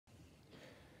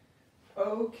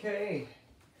Okay,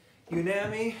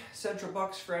 UNAMI, Central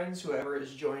Bucks friends, whoever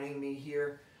is joining me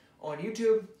here on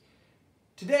YouTube.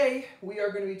 Today we are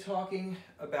going to be talking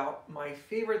about my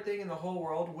favorite thing in the whole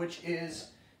world, which is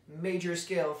major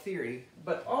scale theory,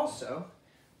 but also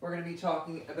we're going to be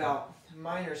talking about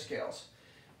minor scales,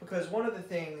 because one of the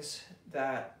things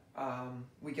that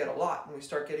we get a lot when we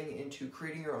start getting into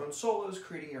creating your own solos,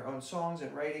 creating your own songs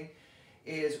and writing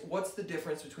is what's the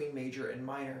difference between major and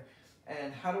minor,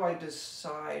 and how do I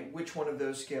decide which one of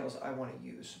those scales I want to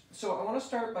use. So I want to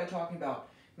start by talking about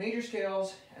major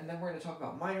scales, and then we're going to talk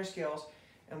about minor scales,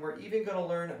 and we're even going to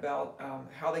learn about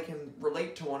how they can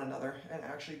relate to one another and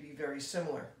actually be very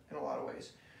similar in a lot of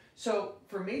ways. So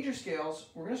for major scales,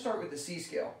 we're going to start with the C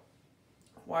scale.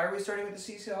 Why are we starting with the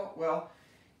C scale? Well,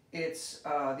 it's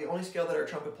the only scale that our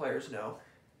trumpet players know.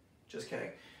 Just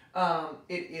kidding.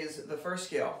 It is the first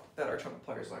scale that our trumpet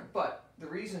players learn. But the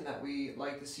reason that we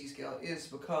like the C scale is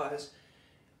because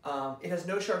it has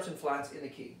no sharps and flats in the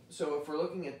key. So if we're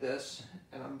looking at this,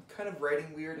 and I'm kind of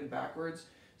writing weird and backwards,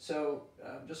 so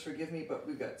just forgive me, but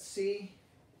we've got C,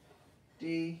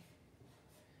 D,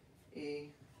 E,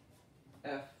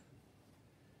 F,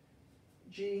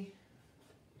 G,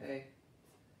 A.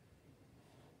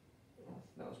 Oh,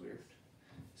 that was weird.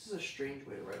 This is a strange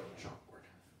way to write on the chalkboard.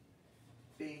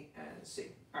 B and C.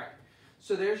 All right,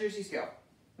 so there's your C scale.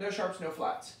 No sharps, no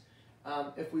flats.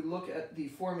 If we look at the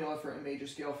formula for a major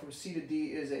scale, from C to D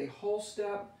is a whole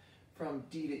step, from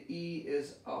D to E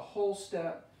is a whole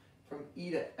step, from E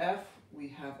to F we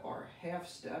have our half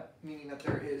step, meaning that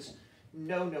there is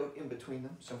no note in between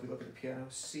them. So if we look at the piano,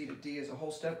 C to D is a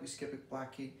whole step, we skip a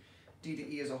black key. D to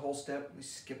E is a whole step, we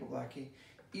skip a black key.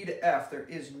 E to F, there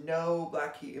is no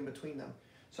black key in between them.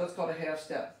 So that's called a half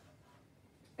step.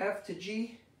 F to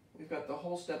G, we've got the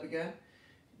whole step again.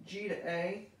 G to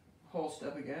A, whole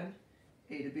step again.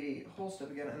 A to B, whole step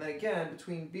again. And then again,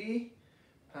 between B,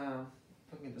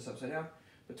 looking at this upside down,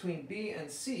 between B and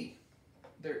C,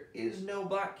 there is no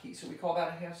black key, so we call that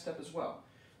a half step as well.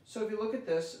 So if you look at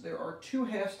this, there are two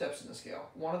half steps in the scale.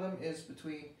 One of them is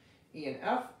between E and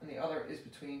F, and the other is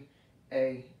between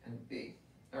A and B.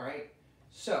 All right?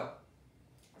 So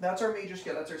that's our major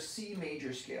scale. That's our C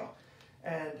major scale.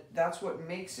 And that's what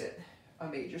makes it a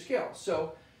major scale.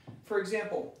 So, for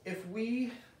example, if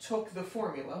we took the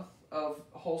formula of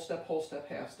whole step,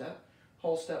 half step,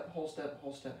 whole step,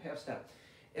 half step,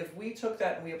 if we took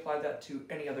that and we applied that to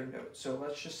any other note, so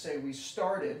let's just say we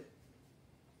started,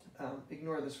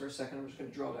 ignore this for a second, I'm just going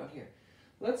to draw down here.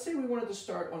 Let's say we wanted to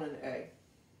start on an A.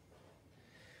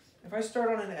 If I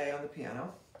start on an A on the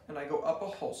piano and I go up a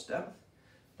whole step,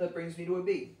 that brings me to a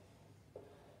B.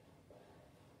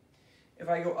 If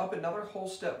I go up another whole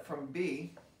step from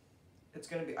B, it's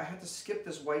going to be, I have to skip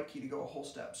this white key to go a whole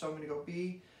step. So I'm going to go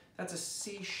B, that's a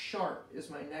C sharp is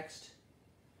my next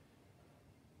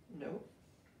note.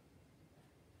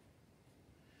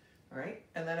 All right,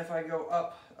 and then if I go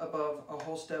up above a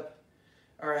whole step,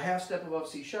 or a half step above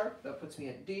C sharp, that puts me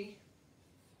at D.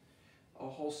 A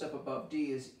whole step above D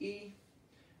is E.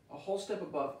 A whole step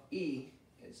above E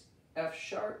is F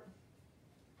sharp.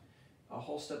 A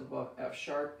whole step above F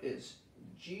sharp is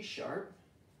G sharp.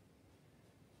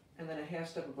 And then a half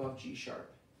step above G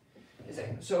sharp is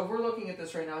A. So if we're looking at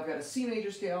this right now, I've got a C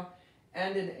major scale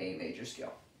and an A major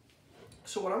scale.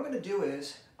 So what I'm going to do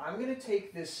is, I'm going to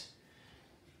take this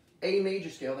A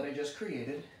major scale that I just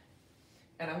created,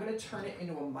 and I'm going to turn it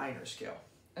into a minor scale.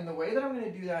 And the way that I'm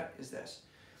going to do that is this.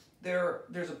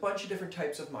 There's a bunch of different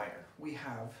types of minor. We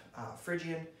have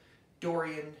Phrygian,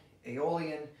 Dorian,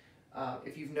 Aeolian.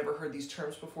 If you've never heard these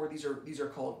terms before, these are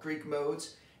called Greek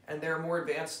modes, and they're a more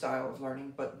advanced style of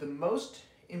learning. But the most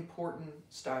important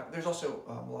style, there's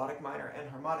also melodic minor and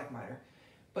harmonic minor.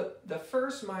 But the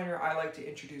first minor I like to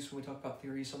introduce when we talk about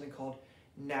theory is something called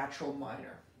natural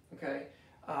minor. Okay,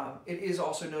 it is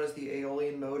also known as the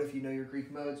Aeolian mode if you know your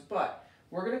Greek modes, but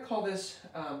we're going to call this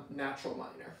natural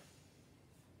minor.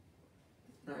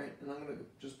 All right, and I'm going to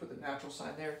just put the natural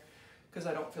sign there because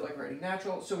I don't feel like writing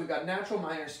natural. So we've got natural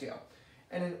minor scale.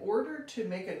 And in order to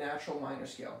make a natural minor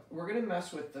scale, we're going to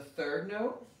mess with the third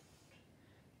note,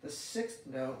 the sixth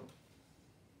note,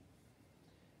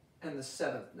 and the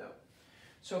seventh note.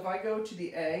 So if I go to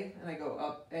the A and I go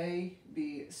up A,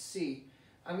 B, C,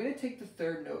 I'm going to take the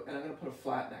third note and I'm going to put a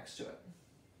flat next to it.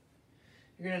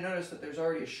 You're going to notice that there's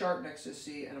already a sharp next to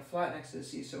C and a flat next to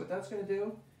C. So what that's going to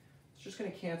do, it's just going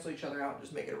to cancel each other out and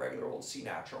just make it a regular old C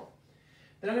natural.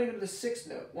 Then I'm going to go to the sixth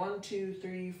note. 1, 2,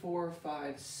 3, 4,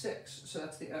 5, 6. So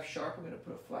that's the F sharp. I'm going to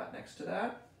put a flat next to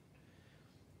that.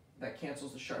 That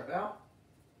cancels the sharp out.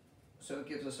 So it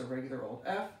gives us a regular old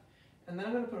F. And then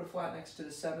I'm going to put a flat next to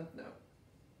the seventh note.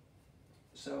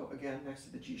 So again, next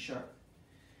to the G sharp.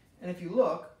 And if you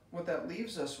look, what that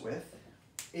leaves us with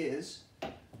is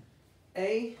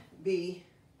A, B,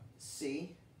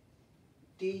 C,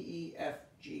 D, E, F,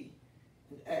 G,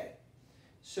 and A.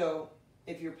 So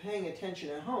if you're paying attention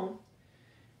at home,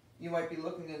 you might be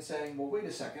looking and saying, well, wait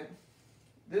a second.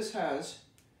 This has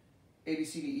A, B,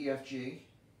 C, D, E, F, G.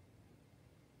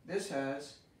 This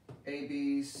has A,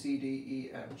 B, C, D,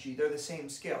 E, F, G. They're the same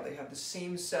scale. They have the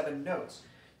same 7 notes.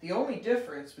 The only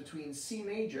difference between C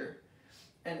major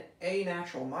and A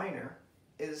natural minor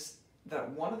is that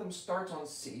one of them starts on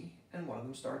C and one of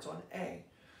them starts on A.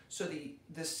 So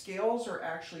the scales are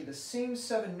actually the same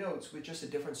 7 notes with just a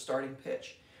different starting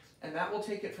pitch. And that will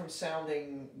take it from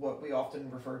sounding what we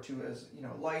often refer to as, you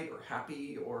know, light or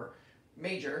happy or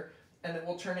major, and it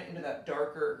will turn it into that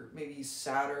darker, maybe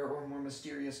sadder or more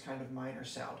mysterious kind of minor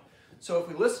sound. So if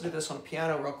we listen to this on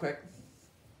piano real quick,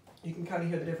 you can kind of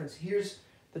hear the difference. Here's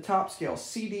the top scale,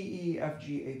 C, D, E, F,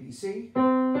 G, A, B, C.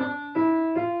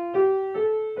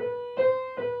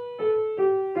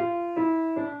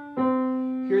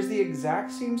 Here's the exact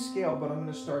same scale, but I'm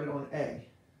going to start it on A.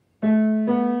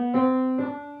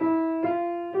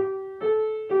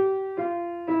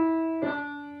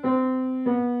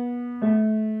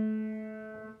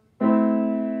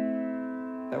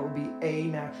 That would be A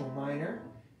natural minor,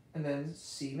 and then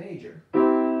C major.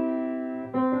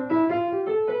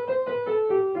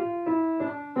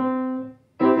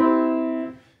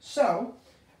 So,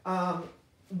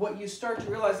 what you start to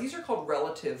realize, these are called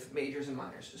relative majors and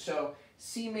minors. So,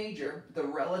 C major, the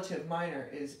relative minor,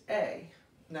 is A,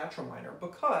 natural minor,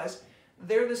 because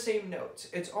they're the same notes.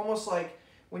 It's almost like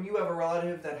when you have a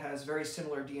relative that has very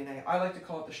similar DNA. I like to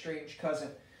call it the strange cousin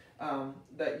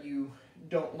that you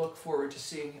don't look forward to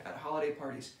seeing at holiday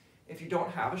parties. If you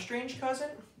don't have a strange cousin,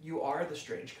 you are the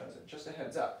strange cousin, just a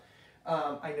heads up.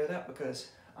 I know that because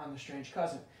I'm the strange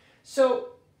cousin. So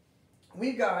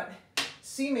we've got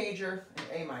C major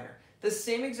and A minor, the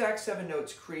same exact 7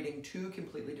 notes creating 2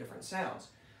 completely different sounds.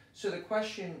 So the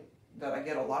question that I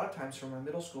get a lot of times from my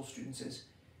middle school students is,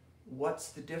 what's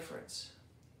the difference?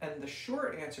 And the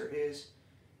short answer is,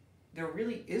 there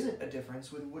really isn't a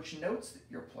difference with which notes that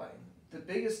you're playing. The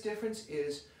biggest difference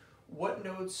is what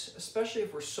notes, especially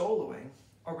if we're soloing,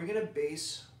 are we going to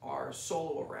base our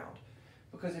solo around?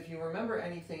 Because if you remember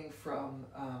anything from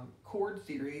chord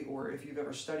theory, or if you've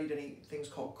ever studied any things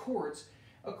called chords,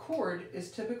 a chord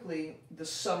is typically the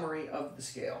summary of the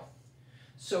scale.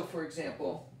 So for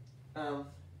example,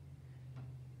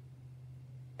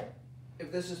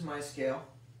 if this is my scale,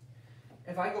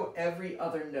 if I go every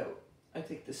other note, I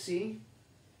take the C,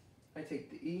 I take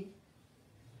the E,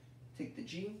 take the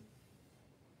G,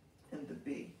 and the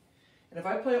B. And if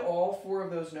I play all 4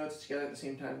 of those notes together at the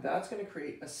same time, that's going to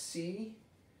create a C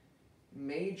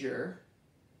major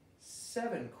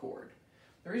 7 chord.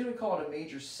 The reason we call it a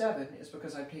major 7 is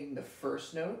because I'm taking the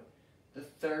 1st note, the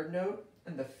 3rd note,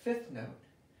 and the 5th note,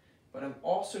 but I'm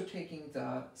also taking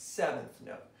the 7th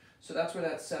note. So that's where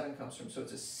that 7 comes from. So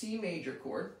it's a C major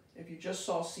chord. If you just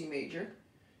saw C major,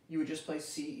 you would just play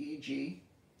C, E, G.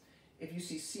 If you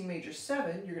see C major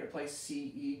 7, you're going to play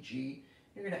C, E, G.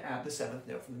 You're going to add the 7th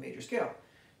note from the major scale.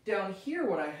 Down here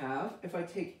what I have, if I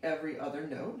take every other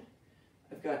note,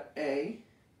 I've got A,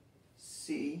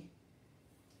 C,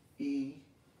 E,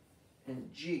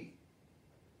 and G.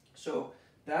 So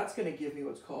that's going to give me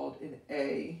what's called an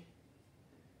A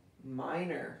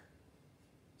minor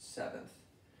 7th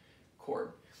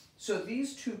chord. So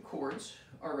these 2 chords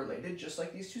are related, just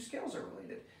like these 2 scales are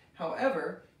related.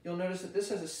 However, you'll notice that this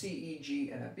has a C, E,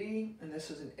 G, and a B, and this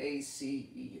has an A, C,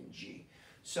 E, and G.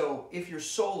 So if you're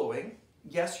soloing,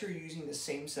 yes, you're using the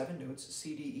same 7 notes,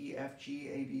 C, D, E, F, G,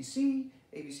 A, B, C,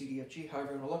 D, F, G,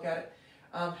 however you want to look at it.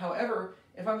 However,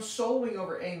 if I'm soloing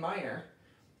over A minor,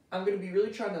 I'm going to be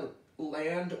really trying to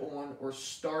land on or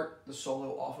start the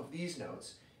solo off of these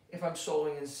notes. If I'm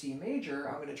soloing in C major,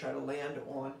 I'm going to try to land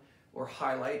on or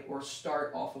highlight or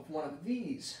start off of one of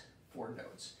these 4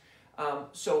 notes.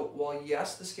 So while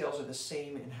yes, the scales are the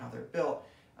same in how they're built,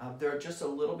 they're just a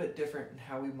little bit different in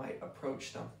how we might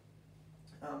approach them.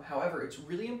 However, it's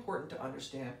really important to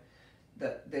understand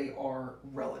that they are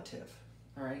relative.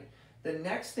 All right. The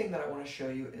next thing that I want to show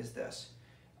you is this.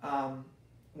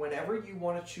 Whenever you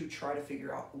wanted to try to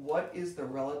figure out what is the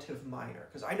relative minor,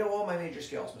 because I know all my major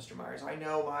scales, Mr. Myers. I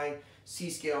know my C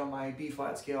scale, my B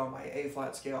flat scale, my A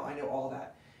flat scale. I know all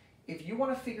that. If you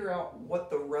want to figure out what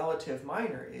the relative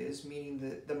minor is,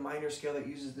 meaning the minor scale that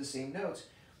uses the same notes,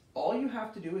 all you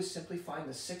have to do is simply find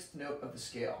the 6th note of the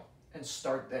scale and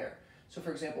start there. So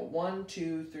for example, 1,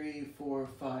 2, 3, 4,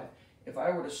 5. If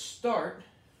I were to start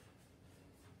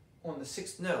on the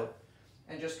 6th note,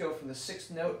 and just go from the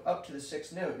 6th note up to the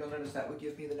 6th note, you'll notice that would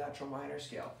give me the natural minor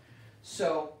scale.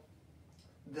 So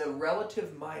the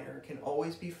relative minor can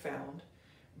always be found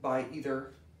by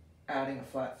either adding a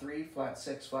flat 3, flat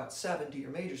 6, flat 7 to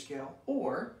your major scale,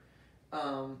 or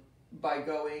by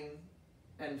going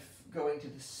to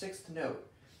the 6th note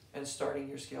and starting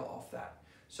your scale off that.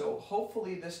 So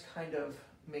hopefully this kind of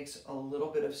makes a little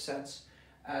bit of sense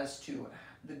as to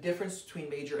the difference between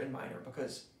major and minor,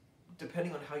 because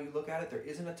depending on how you look at it, there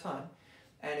isn't a ton.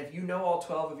 And if you know all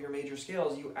 12 of your major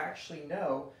scales, you actually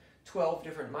know 12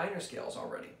 different minor scales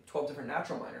already, 12 different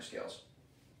natural minor scales.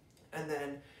 And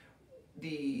then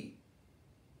the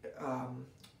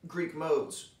Greek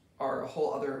modes are a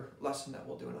whole other lesson that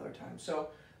we'll do another time. So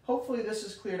hopefully this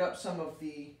has cleared up some of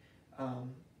the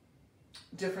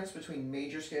difference between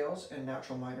major scales and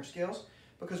natural minor scales,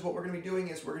 because what we're going to be doing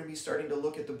is we're going to be starting to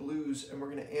look at the blues, and we're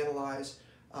going to analyze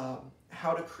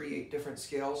how to create different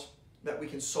scales that we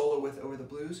can solo with over the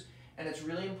blues. And it's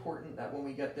really important that when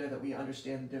we get there that we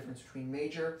understand the difference between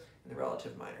major and the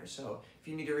relative minor. So if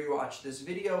you need to rewatch this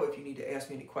video, if you need to ask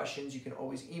me any questions, you can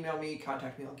always email me,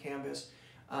 contact me on Canvas,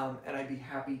 and I'd be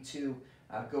happy to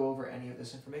go over any of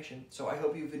this information. So I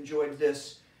hope you've enjoyed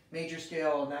this major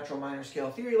scale, natural minor scale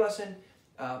theory lesson.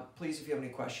 Please, if you have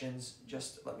any questions,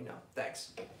 just let me know.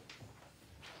 Thanks.